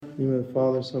In the name of the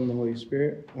Father, Son, and the Holy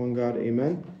Spirit, one God,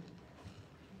 amen.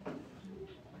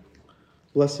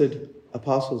 Blessed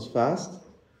Apostles' Fast.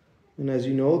 And as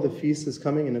you know, the feast is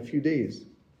coming in a few days.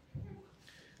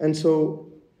 And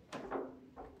so,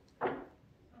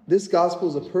 this gospel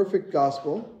is a perfect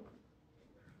gospel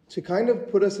to kind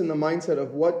of put us in the mindset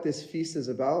of what this feast is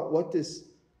about, what this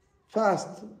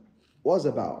fast was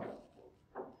about,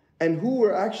 and who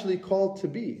we're actually called to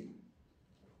be.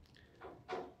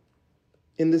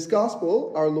 In this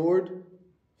gospel, our Lord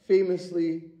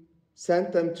famously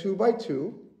sent them 2 by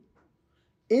 2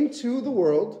 into the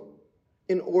world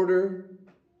in order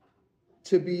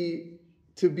to be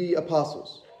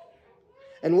apostles.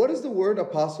 And what does the word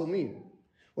apostle mean?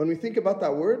 When we think about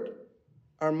that word,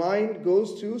 our mind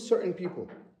goes to certain people.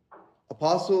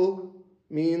 Apostle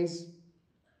means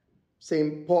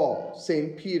St. Paul,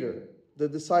 St. Peter, the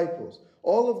disciples.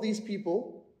 All of these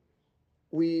people,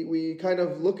 we kind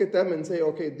of look at them and say,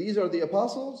 okay, these are the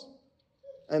apostles,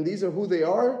 and these are who they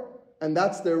are, and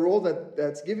that's their role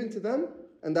that's given to them,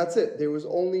 and that's it. There was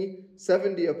only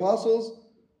 70 apostles,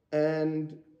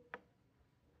 and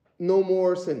no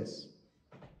more since.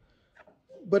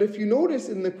 But if you notice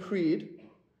in the creed,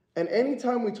 and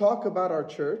anytime we talk about our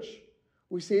church,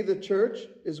 we say the church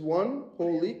is one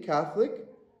holy, Catholic,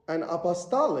 and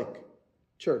apostolic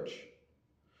church.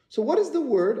 So what does the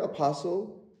word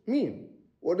apostle mean?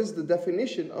 What is the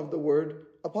definition of the word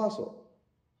apostle?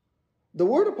 The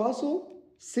word apostle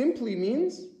simply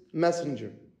means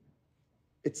messenger.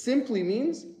 It simply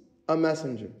means a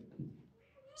messenger.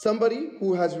 Somebody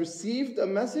who has received a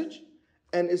message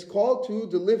and is called to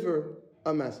deliver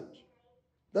a message.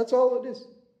 That's all it is.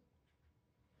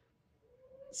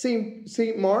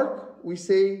 Saint Mark, we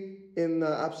say in the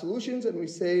absolutions, and we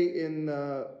say in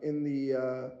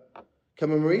the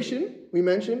commemoration, we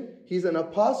mention he's an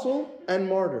apostle and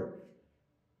martyr.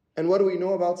 And what do we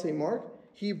know about Saint Mark?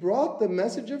 He brought the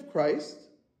message of Christ,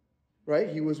 right?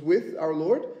 He was with our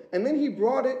Lord, and then he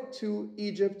brought it to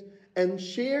Egypt and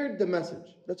shared the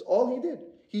message. That's all he did.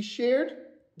 He shared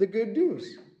the good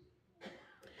news.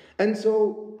 And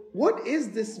so, what is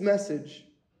this message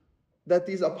that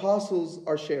these apostles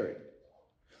are sharing?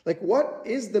 Like, what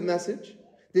is the message?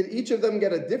 Did each of them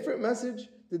get a different message?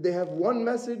 Did they have one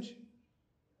message?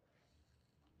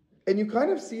 And you kind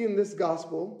of see in this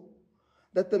gospel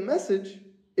that the message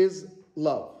is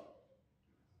love.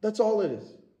 That's all it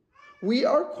is. We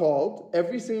are called,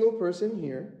 every single person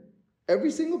here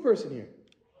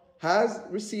has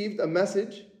received a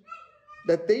message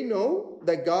that they know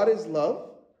that God is love.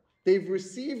 They've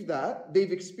received that.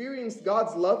 They've experienced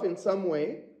God's love in some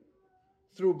way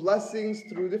through blessings,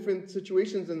 through different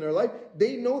situations in their life.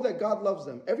 They know that God loves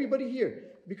them. Everybody here.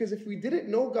 Because if we didn't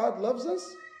know God loves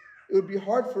us, it would be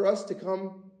hard for us to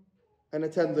come and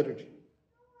attend liturgy.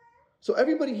 So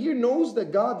everybody here knows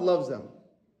that God loves them.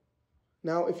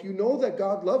 Now, if you know that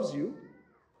God loves you,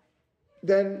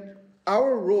 then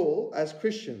our role as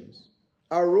Christians,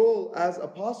 our role as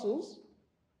apostles,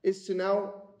 is to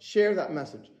now share that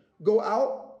message. Go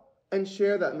out and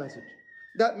share that message.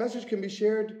 That message can be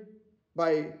shared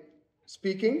by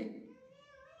speaking,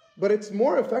 but it's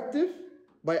more effective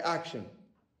by action.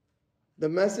 The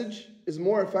message is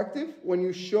more effective when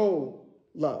you show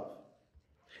love.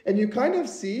 And you kind of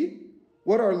see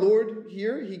what our Lord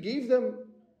here, he gave them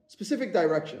specific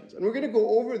directions. And we're going to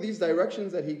go over these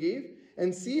directions that he gave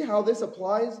and see how this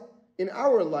applies in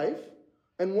our life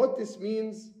and what this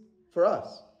means for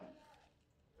us.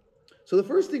 So the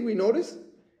first thing we notice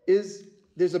is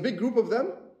there's a big group of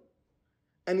them,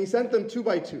 and he sent them 2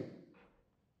 by 2.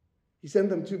 He sent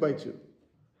them 2 by 2.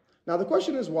 Now the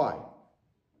question is why?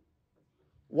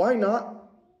 Why not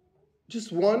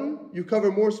just one? You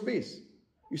cover more space.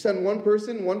 You send one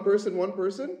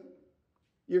person,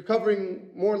 you're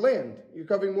covering more land. You're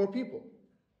covering more people.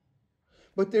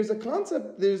 But there's a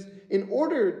concept, in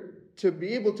order to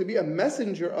be able to be a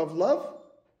messenger of love,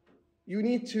 you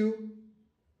need to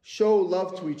show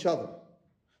love to each other.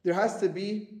 There has to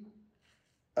be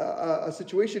a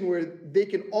situation where they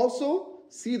can also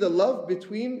see the love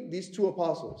between these 2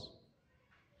 apostles.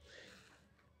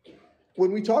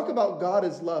 When we talk about God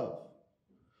as love,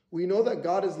 we know that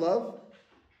God is love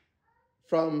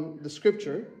from the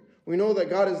scripture. We know that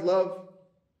God is love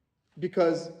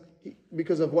because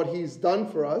of what he's done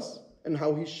for us and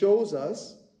how he shows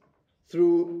us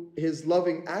through his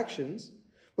loving actions.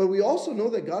 But we also know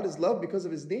that God is love because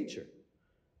of his nature.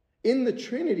 In the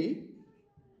Trinity,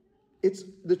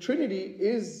 the Trinity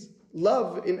is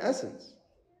love in essence.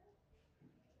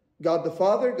 God the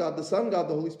Father, God the Son, God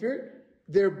the Holy Spirit,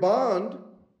 their bond,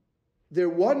 their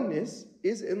oneness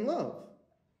is in love.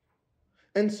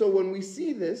 And so when we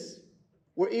see this,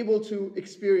 we're able to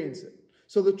experience it.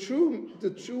 So the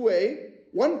true way,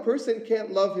 one person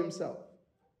can't love himself.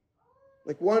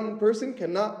 Like one person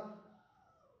cannot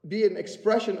be an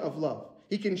expression of love.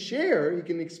 He can share, he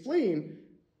can explain,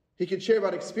 he can share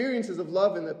about experiences of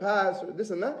love in the past or this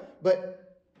and that,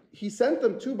 but he sent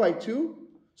them 2 by 2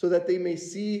 so that they may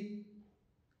see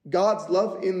God's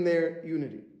love in their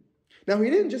unity. Now, he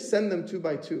didn't just send them 2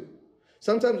 by 2.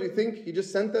 Sometimes we think he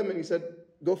just sent them and he said,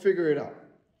 go figure it out.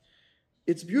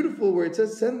 It's beautiful where it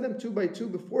says, send them 2 by 2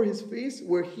 before his face,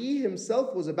 where he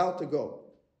himself was about to go.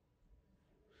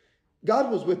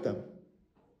 God was with them.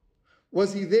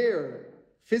 Was he there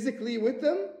physically with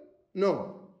them?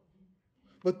 No.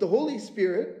 But the Holy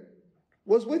Spirit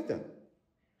was with them.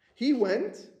 He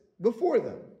went before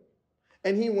them.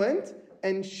 And he went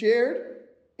and shared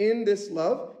in this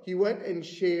love. He went and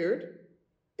shared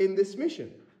in this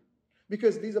mission.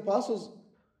 Because these apostles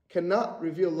cannot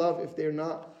reveal love if they're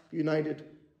not united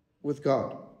with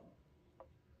God.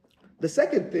 The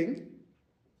second thing,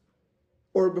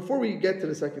 or before we get to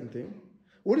the second thing,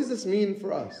 what does this mean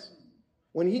for us?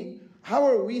 How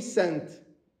are we sent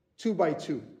 2 by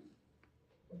 2?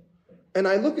 And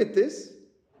I look at this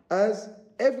as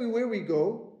everywhere we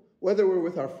go, whether we're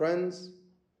with our friends,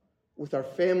 with our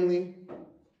family,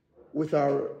 with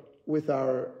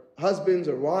our husbands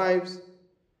or wives,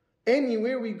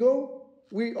 anywhere we go,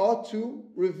 we ought to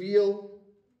reveal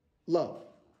love.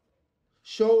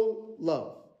 Show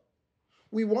love.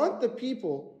 We want the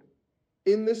people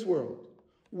in this world,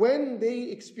 when they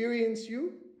experience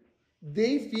you,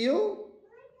 they feel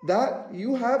that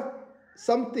you have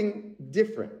something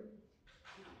different.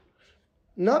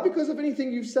 Not because of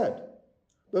anything you've said,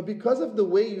 but because of the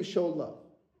way you show love.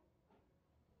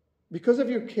 Because of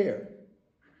your care.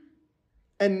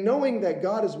 And knowing that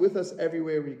God is with us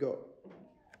everywhere we go.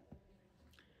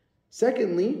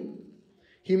 Secondly,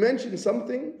 he mentioned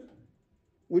something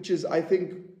which is, I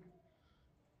think,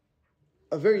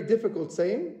 a very difficult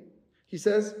saying. He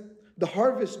says, the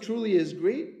harvest truly is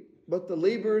great, but the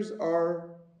laborers are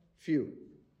few.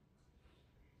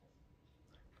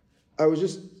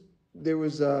 Last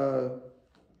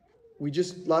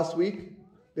week,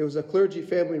 there was a clergy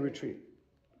family retreat.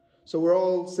 So we're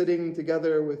all sitting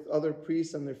together with other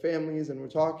priests and their families, and we're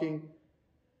talking,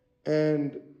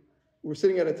 and we're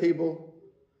sitting at a table,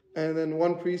 and then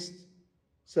one priest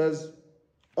says,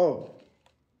 oh,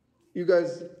 you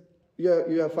guys,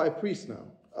 you have 5 priests now.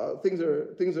 Things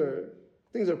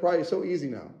are probably so easy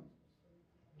now.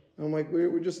 And I'm like,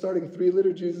 we're just starting 3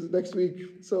 liturgies next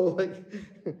week. So like,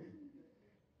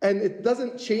 and it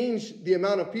doesn't change the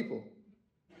amount of people,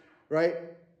 right?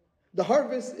 The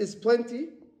harvest is plenty.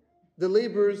 The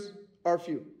laborers are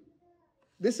few.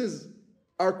 This is,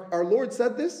 our Lord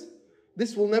said this.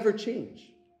 This will never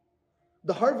change.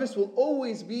 The harvest will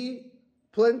always be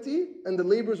plenty, and the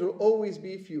laborers will always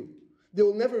be few. There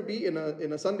will never be in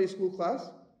a Sunday school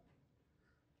class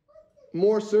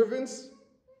more servants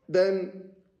than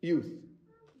youth.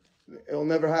 It will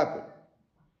never happen.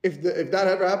 If that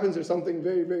ever happens, there's something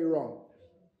very, very wrong.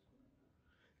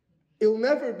 It will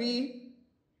never be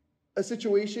a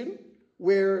situation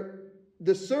where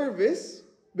the service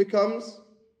becomes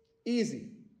easy.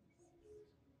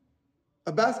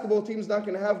 A basketball team is not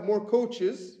going to have more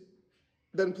coaches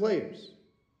than players.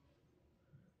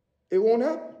 It won't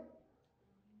happen.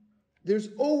 There's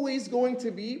always going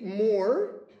to be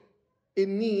more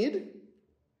in need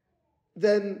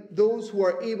than those who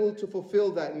are able to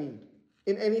fulfill that need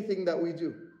in anything that we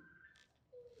do.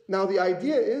 Now the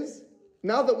idea is,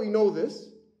 now that we know this,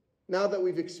 now that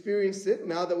we've experienced it,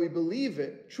 now that we believe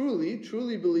it, truly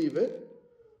believe it,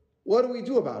 what do we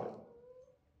do about it?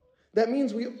 That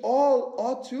means we all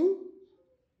ought to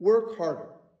work harder.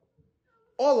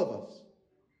 All of us.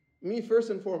 Me first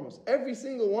and foremost. Every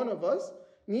single one of us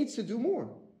needs to do more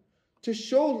to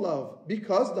show love,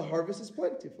 because the harvest is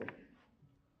plentiful.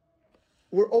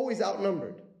 We're always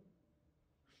outnumbered.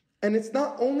 And it's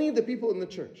not only the people in the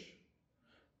church.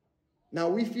 Now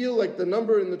we feel like the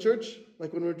number in the church,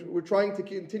 like when we're trying to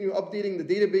continue updating the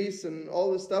database and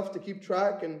all this stuff to keep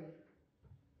track, and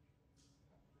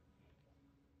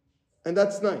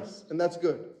that's nice and that's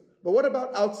good. But what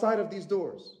about outside of these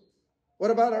doors?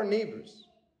 What about our neighbors?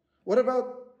 What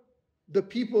about the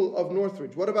people of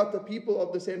Northridge? What about the people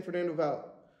of the San Fernando Valley?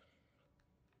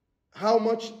 How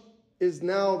much is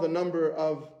now the number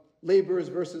of laborers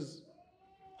versus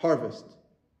harvest?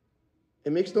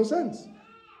 It makes no sense.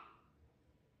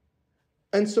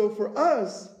 And so for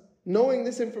us, knowing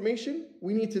this information,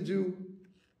 we need to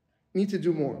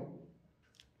do more.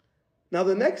 Now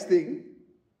the next thing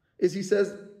is, he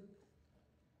says,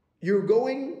 you're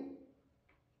going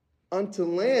unto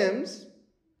lambs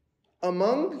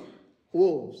among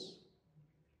wolves.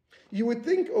 You would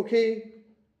think, okay,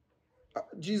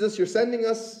 Jesus, you're sending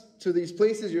us to these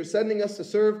places, you're sending us to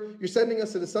serve, you're sending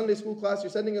us to the Sunday school class,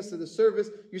 you're sending us to the service,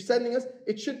 you're sending us,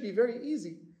 it should be very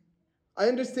easy. I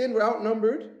understand we're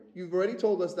outnumbered, you've already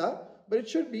told us that, but it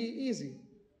should be easy.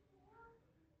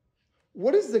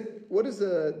 What is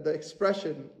the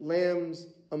expression, lambs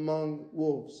among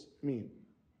wolves, mean?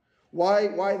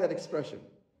 Why that expression?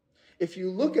 If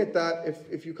you look at that,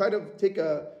 if you kind of take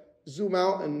a zoom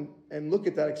out and look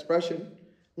at that expression,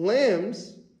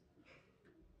 lambs,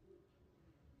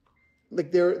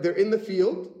 like they're in the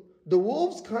field, the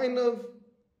wolves kind of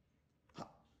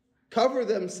cover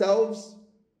themselves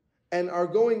and are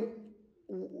going,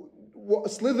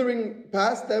 slithering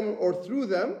past them or through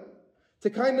them to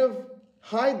kind of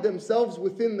hide themselves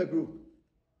within the group.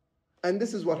 And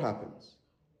this is what happens.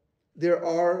 There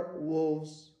are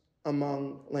wolves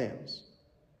among lambs.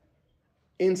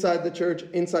 Inside the church,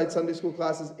 inside Sunday school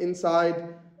classes,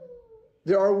 inside,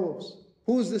 there are wolves.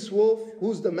 Who's this wolf?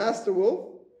 Who's the master wolf?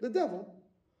 The devil.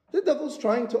 The devil's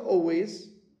trying to always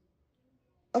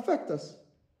affect us.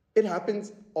 It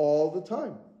happens all the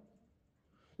time.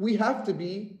 We have to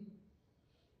be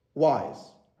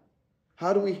wise.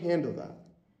 How do we handle that?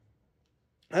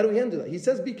 How do we handle that? He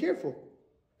says, be careful.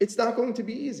 It's not going to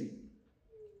be easy.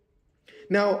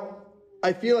 Now,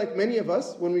 I feel like many of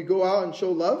us, when we go out and show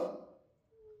love,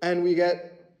 and we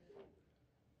get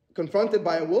confronted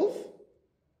by a wolf,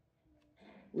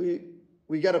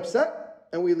 we get upset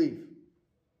and we leave.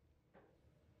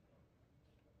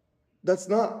 That's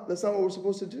not what we're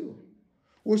supposed to do.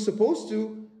 We're supposed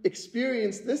to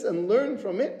experience this and learn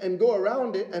from it and go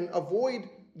around it and avoid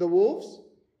the wolves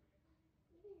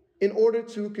in order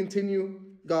to continue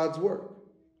God's work.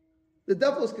 The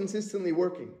devil is consistently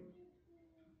working.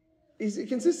 He's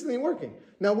consistently working.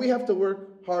 Now we have to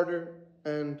work harder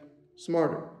and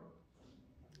smarter.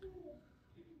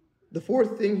 The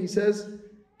fourth thing he says,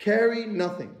 carry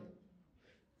nothing.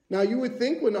 Now you would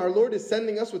think when our Lord is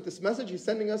sending us with this message, he's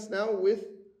sending us now with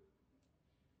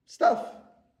stuff.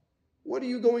 What are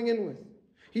you going in with?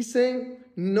 He's saying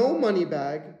no money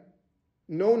bag,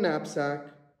 no knapsack,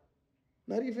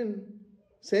 not even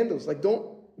sandals. Like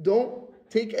don't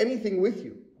take anything with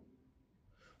you.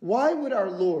 Why would our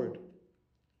Lord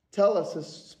tell us to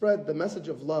spread the message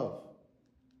of love,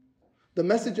 the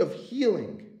message of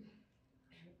healing,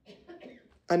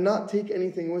 and not take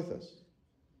anything with us?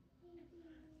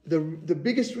 The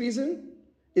biggest reason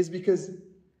is because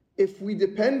if we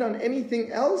depend on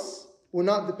anything else, we're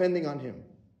not depending on him.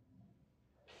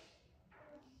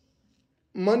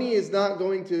 Money is not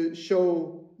going to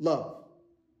show love.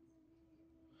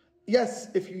 Yes,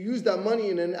 if you use that money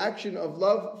in an action of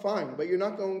love, fine, but you're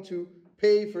not going to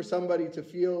pay for somebody to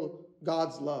feel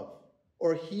God's love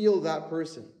or heal that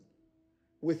person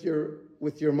with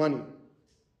your money.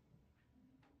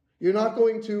 You're not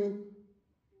going to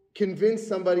convince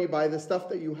somebody by the stuff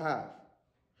that you have.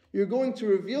 You're going to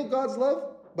reveal God's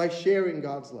love by sharing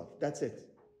God's love. That's it.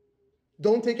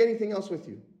 Don't take anything else with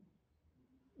you.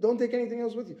 Don't take anything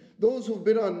else with you. Those who've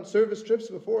been on service trips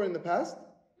before in the past,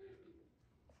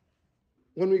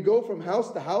 when we go from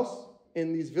house to house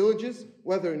in these villages,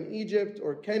 whether in Egypt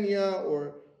or Kenya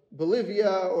or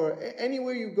Bolivia or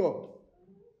anywhere you go,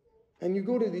 and you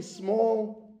go to these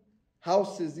small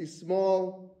houses, these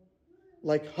small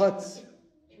like huts,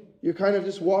 you're kind of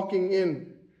just walking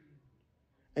in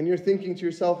and you're thinking to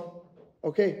yourself,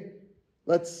 okay,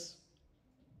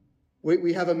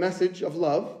 we have a message of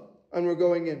love and we're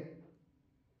going in.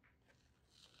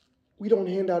 We don't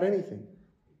hand out anything.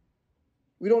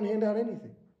 We don't hand out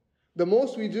anything. The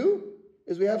most we do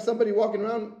is we have somebody walking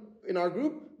around in our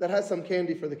group that has some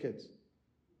candy for the kids.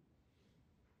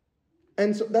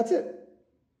 And so that's it.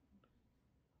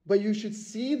 But you should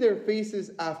see their faces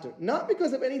after. Not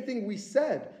because of anything we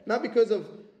said, not because of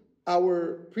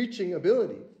our preaching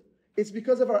ability. It's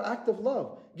because of our act of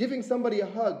love. Giving somebody a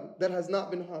hug that has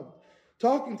not been hugged.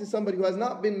 Talking to somebody who has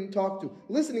not been talked to.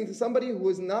 Listening to somebody who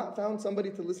has not found somebody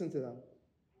to listen to them.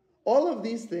 All of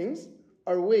these things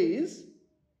are ways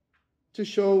to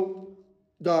show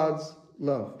God's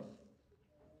love.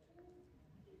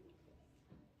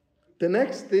 The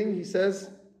next thing he says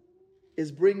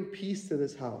is bring peace to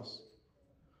this house.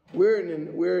 We're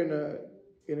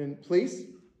in a place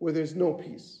where there's no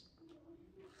peace.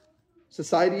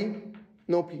 Society,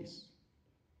 no peace.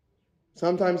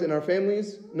 Sometimes in our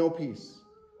families, no peace.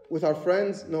 With our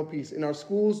friends, no peace. In our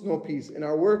schools, no peace. In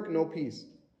our work, no peace.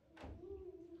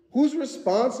 Who's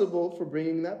responsible for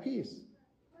bringing that peace?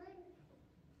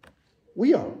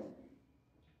 We are.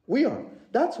 We are.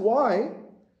 That's why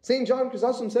St. John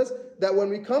Chrysostom says that when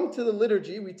we come to the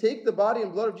liturgy, we take the body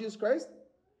and blood of Jesus Christ,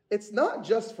 it's not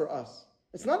just for us.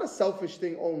 It's not a selfish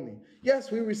thing only.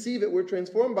 Yes, we receive it, we're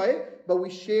transformed by it, but we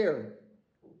share.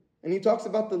 And he talks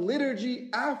about the liturgy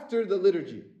after the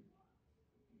liturgy.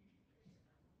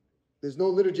 There's no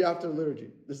liturgy after the liturgy.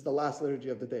 This is the last liturgy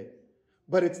of the day.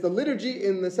 But it's the liturgy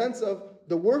in the sense of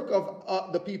the work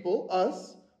of the people,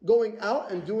 us, going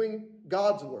out and doing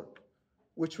God's work,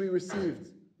 which we received.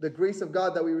 The grace of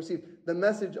God that we received. The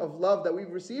message of love that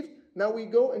we've received. Now we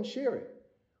go and share it.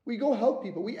 We go help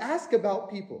people. We ask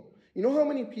about people. You know how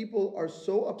many people are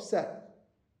so upset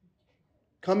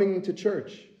coming to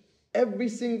church every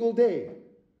single day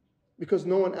because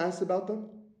no one asks about them?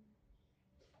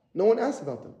 No one asks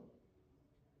about them.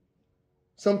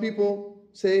 Some people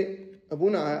say,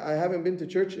 Abuna, I haven't been to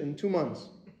church in 2 months.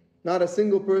 Not a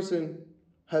single person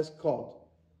has called.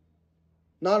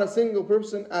 Not a single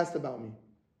person asked about me.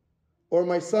 Or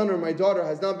my son or my daughter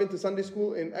has not been to Sunday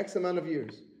school in X amount of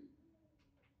years.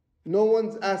 No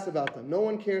one's asked about them. No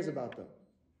one cares about them.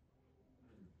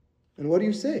 And what do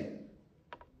you say?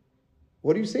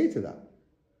 What do you say to that?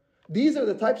 These are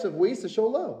the types of ways to show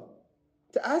love.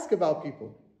 To ask about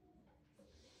people.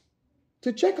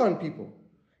 To check on people.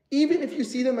 Even if you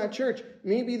see them at church,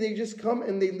 maybe they just come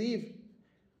and they leave.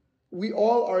 We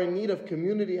all are in need of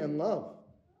community and love.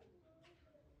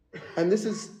 And this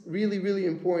is really, really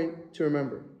important to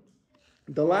remember.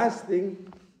 The last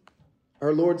thing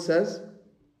our Lord says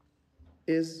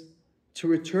is to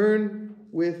return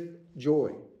with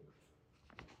joy.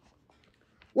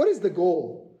 What is the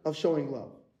goal of showing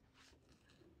love?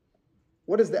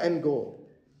 What is the end goal?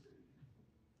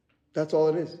 That's all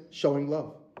it is, showing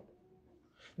love.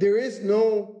 There is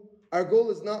no, our goal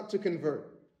is not to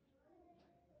convert.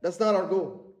 That's not our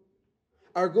goal.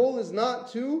 Our goal is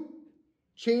not to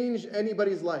change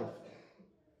anybody's life.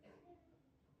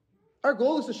 Our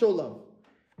goal is to show love.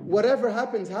 Whatever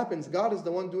happens, happens. God is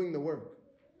the one doing the work.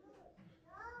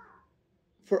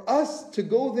 For us to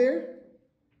go there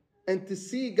and to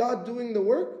see God doing the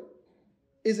work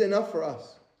is enough for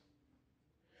us.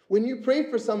 When you pray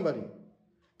for somebody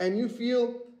and you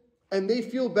feel, and they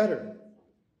feel better,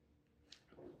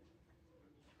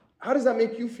 how does that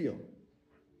make you feel?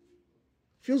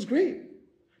 Feels great.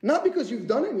 Not because you've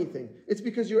done anything. It's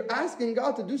because you're asking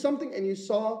God to do something and you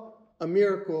saw a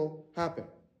miracle happen.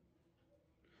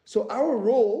 So our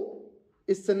role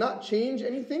is to not change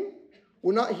anything.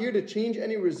 We're not here to change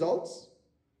any results.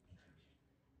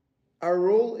 Our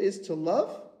role is to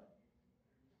love.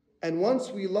 And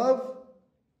once we love,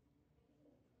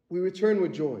 we return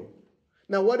with joy.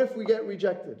 Now, what if we get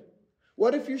rejected?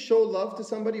 What if you show love to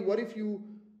somebody? What if you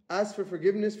ask for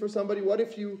forgiveness for somebody? What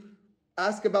if you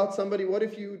ask about somebody? What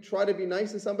if you try to be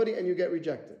nice to somebody and you get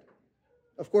rejected?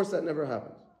 Of course, that never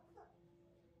happens.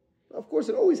 Of course,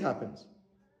 it always happens.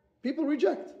 People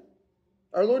reject.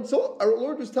 Our Lord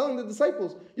was telling the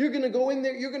disciples, you're going to go in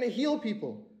there, you're going to heal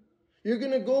people. You're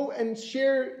going to go and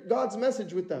share God's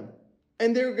message with them.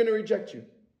 And they're going to reject you.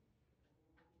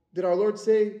 Did our Lord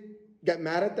say, get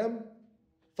mad at them,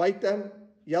 fight them,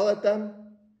 yell at them,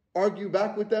 argue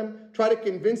back with them, try to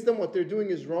convince them what they're doing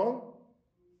is wrong?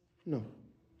 No.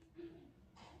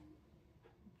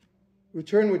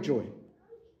 Return with joy.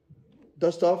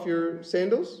 Dust off your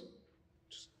sandals,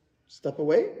 just step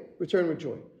away, return with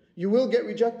joy. You will get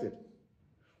rejected.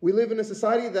 We live in a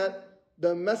society that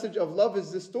the message of love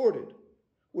is distorted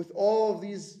with all of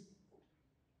these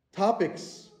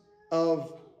topics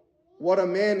of what a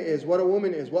man is, what a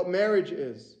woman is, what marriage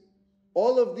is.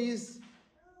 All of these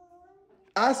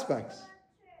aspects,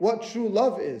 what true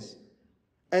love is.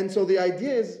 And so the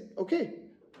idea is, okay,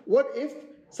 what if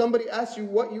somebody asks you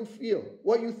what you feel,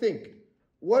 what you think?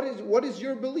 What is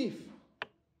your belief?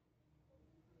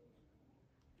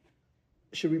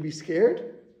 Should we be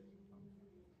scared?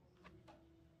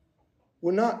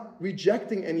 We're not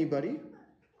rejecting anybody.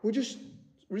 We're just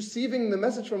receiving the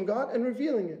message from God and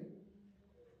revealing it.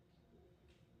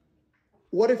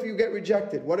 What if you get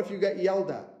rejected? What if you get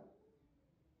yelled at?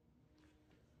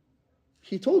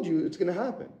 He told you it's going to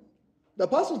happen. The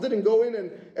apostles didn't go in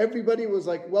and everybody was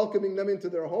like welcoming them into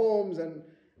their homes and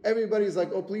everybody's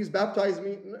like, oh, please baptize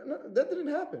me. No, that didn't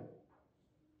happen.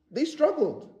 They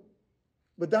struggled.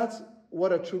 But that's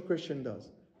what a true Christian does.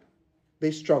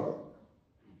 They struggle.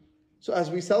 So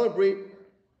as we celebrate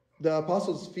the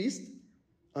Apostles' Feast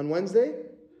on Wednesday,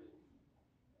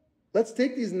 let's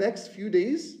take these next few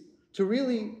days to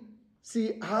really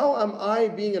see, how am I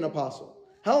being an apostle?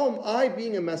 How am I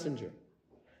being a messenger?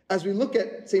 As we look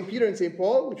at St. Peter and St.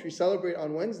 Paul, which we celebrate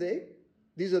on Wednesday,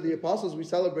 these are the apostles we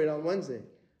celebrate on Wednesday.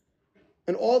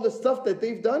 And all the stuff that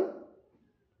they've done,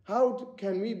 How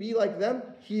can we be like them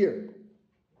here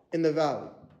in the valley,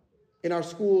 in our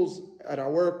schools, at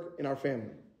our work, in our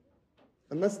family?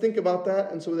 And let's think about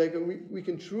that, and so that we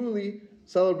can truly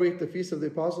celebrate the Feast of the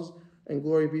Apostles, and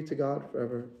glory be to God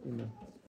forever. Amen.